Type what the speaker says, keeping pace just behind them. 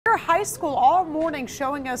High School all morning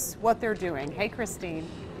showing us what they're doing. Hey, Christine.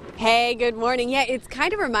 Hey, good morning. Yeah, it's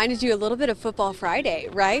kind of reminded you a little bit of Football Friday,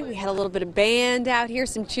 right? We had a little bit of band out here,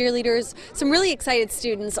 some cheerleaders, some really excited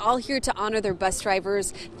students, all here to honor their bus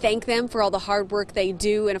drivers, thank them for all the hard work they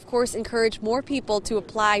do, and of course encourage more people to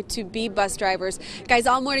apply to be bus drivers. Guys,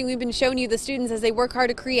 all morning we've been showing you the students as they work hard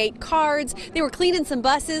to create cards. They were cleaning some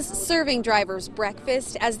buses, serving drivers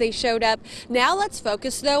breakfast as they showed up. Now let's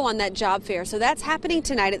focus, though, on that job fair. So that's happening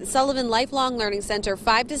tonight at the Sullivan Lifelong Learning Center,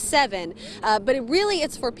 5 to 7, but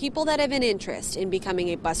it's for people that have an interest in becoming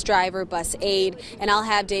a bus driver, bus aide, and I'll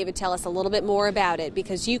have David tell us a little bit more about it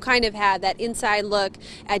because you kind of had that inside look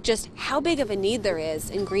at just how big of a need there is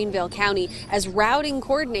in Greenville County. As routing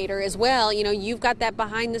coordinator as well, you've got that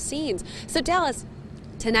behind the scenes. So tell us,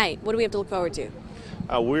 tonight, what do we have to look forward to?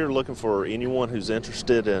 We're looking for anyone who's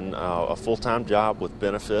interested in a full-time job with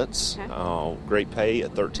benefits, great pay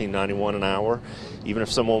at $13.91 an hour. Even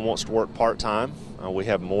if someone wants to work part-time, we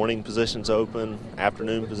have morning positions open,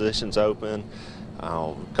 afternoon positions open,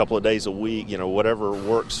 a couple of days a week. Whatever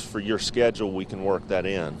works for your schedule, we can work that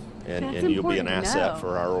in. And you'll be an asset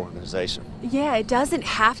for our organization. Yeah, it doesn't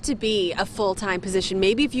have to be a full-time position.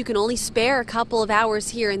 Maybe if you can only spare a couple of hours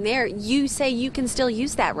here and there, you say you can still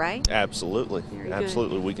use that, right? Absolutely.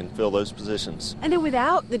 Absolutely. We can fill those positions. And then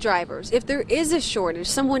without the drivers, if there is a shortage,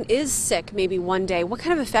 someone is sick maybe one day, what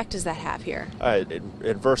kind of effect does that have here? It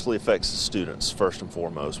adversely affects the students first and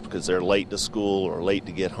foremost because they're late to school or late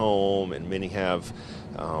to get home, and many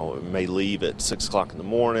may leave at 6 o'clock in the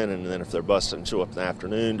morning, and then if their bus doesn't show up in the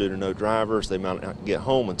afternoon due to no drivers, they might not get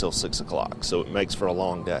home until 6 o'clock, so it makes for a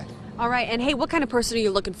long day. All right, and hey, what kind of person are you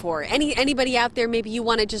looking for? Anybody out there maybe you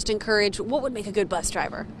want to just encourage? What would make a good bus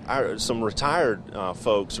driver? Some retired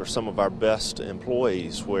folks are some of our best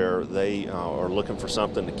employees where they are looking for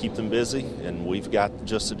something to keep them busy, and we've got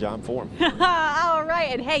just a job for them. All right,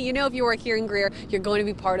 and hey, if you work here in Greer, you're going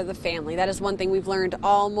to be part of the family. That is one thing we've learned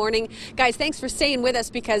all morning. Guys, thanks for staying with us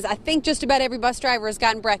because I think just about every bus driver has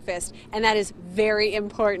gotten breakfast, and that is very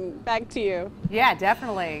important. Back to you. Yeah,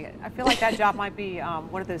 definitely. I feel like that job might be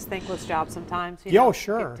one of those thankless jobs sometimes.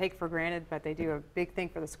 Sure. Take for granted, but they do a big thing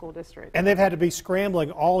for the school district. And they've had to be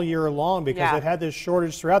scrambling all year long because they've had this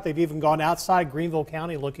shortage throughout. They've even gone outside Greenville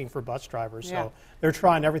County looking for bus drivers. So they're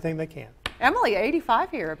trying everything they can. Emily, 85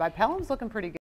 here, but Pelham's looking pretty good.